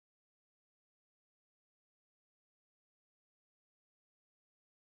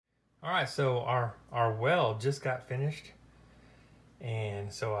All right, so our well just got finished,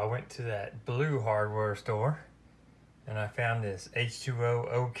 and so I went to that blue hardware store, and I found this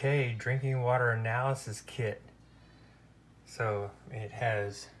H2O OK drinking water analysis kit. So it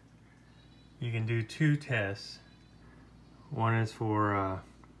has, you can do 2 tests. One is for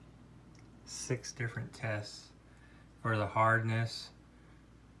 6 different tests for the hardness,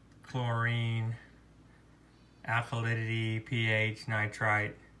 chlorine, alkalinity, pH,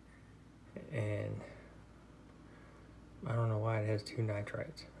 nitrite, and I don't know why it has 2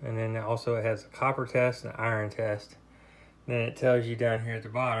 nitrites. And then also it has a copper test and an iron test. And then it tells you down here at the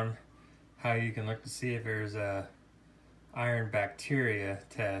bottom how you can look to see if there's a iron bacteria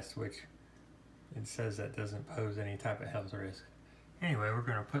test, which it says that doesn't pose any type of health risk. Anyway, we're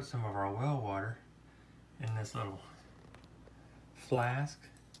going to put some of our well water in this little flask,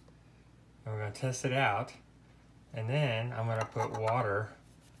 and we're going to test it out. And then I'm going to put water,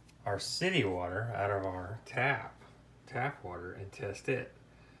 our city water, out of our tap water and test it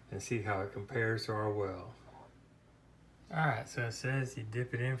and see how it compares to our well. Alright, so it says you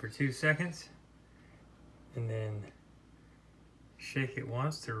dip it in for 2 seconds and then shake it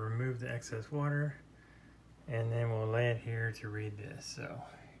once to remove the excess water, and then we'll lay it here to read this. So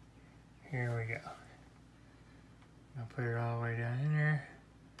here we go. I'll put it all the way down in there.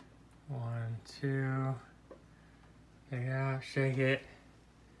 1, 2, take it out, shake it.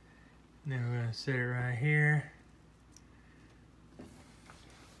 And then we're going to set it right here.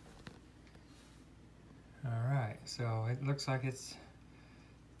 Alright, so it looks like it's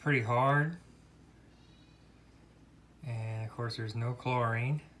pretty hard. And of course there's no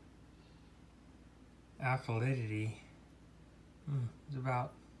chlorine. Alkalinity is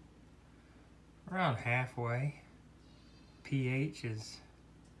about around halfway. pH is,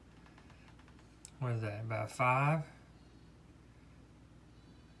 what is that, about 5.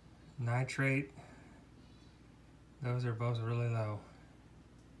 Nitrate, those are both really low.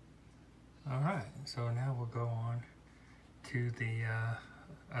 Alright, so now we'll go on to the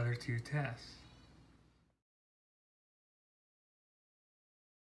other 2 tests.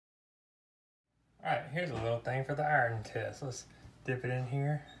 Alright, here's a little thing for the iron test. Let's dip it in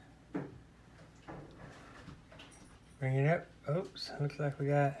here. Bring it up. Oops, looks like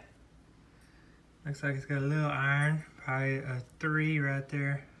it's got a little iron, probably a 3 right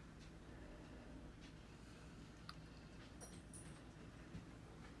there.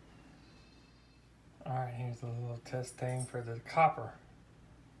 Alright, here's a little test thing for the copper.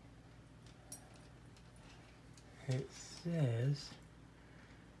 It says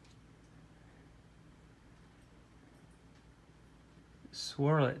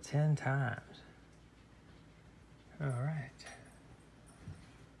swirl it 10 times. Alright.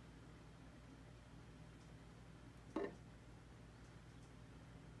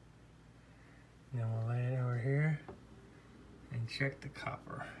 Then we'll lay it over here and check the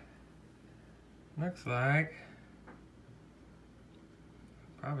copper. Looks like,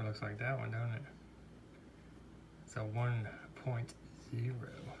 probably looks like that one, don't it? It's a 1.0.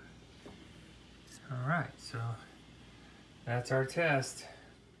 Alright, so that's our test.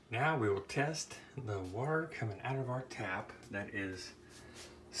 Now we will test the water coming out of our tap. That is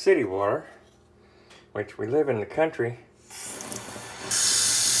city water, which we live in the country,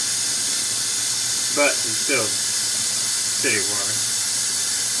 but it's still city water.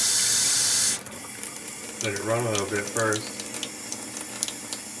 Let it run a little bit first.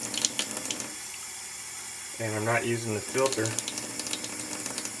 And I'm not using the filter,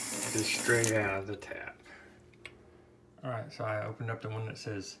 just straight out of the tap. Alright, so I opened up the one that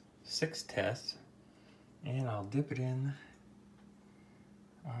says 6 tests, and I'll dip it in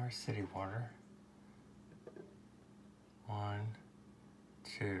our city water. 1,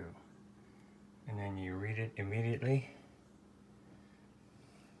 2, and then you read it immediately.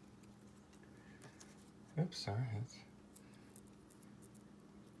 Oops, sorry.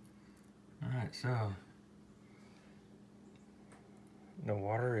 Alright, so the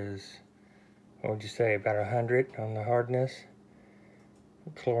water is, what would you say, about 100 on the hardness.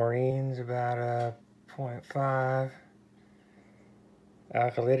 Chlorine's about a 0.5.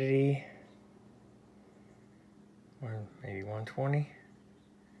 Alkalinity, or maybe 120.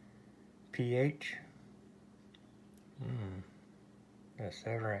 pH, a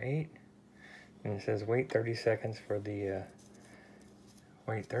 7 or 8. And it says wait 30 seconds for the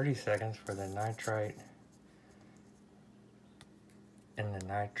nitrite and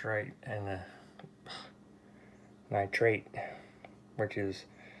the nitrate, which is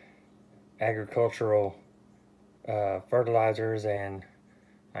agricultural fertilizers and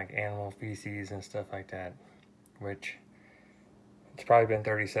like animal feces and stuff like that, which it's probably been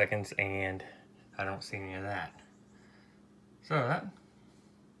 30 seconds and I don't see any of that. So that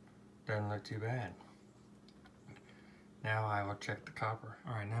doesn't look too bad. Now I will check the copper.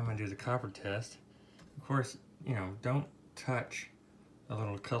 All right, now I'm gonna do the copper test. Of course, you know, don't touch the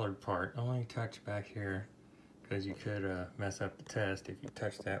little colored part. Only touch back here, because you could mess up the test if you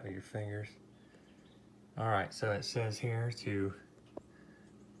touch that with your fingers. All right, so it says here to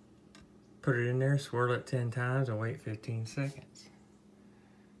put it in there, swirl it 10 times, and wait 15 seconds.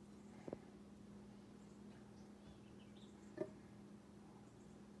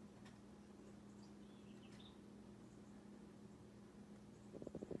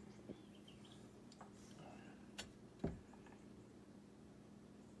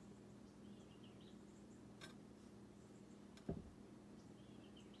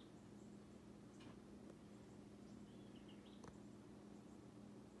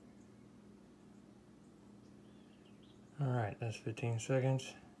 All right, that's 15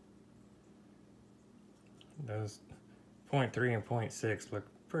 seconds. Those 0.3 and 0.6 look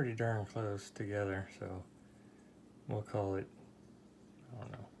pretty darn close together, so we'll call it, I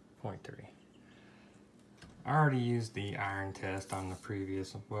don't know, 0.3. I already used the iron test on the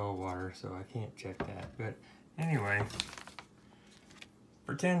previous well water, so I can't check that. But anyway,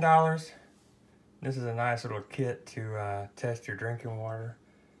 for $10, this is a nice little kit to test your drinking water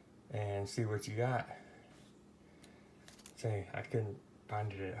and see what you got. See, I couldn't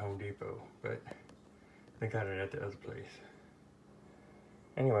find it at Home Depot, but they got it at the other place.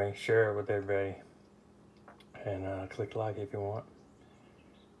 Anyway, share it with everybody and click like if you want.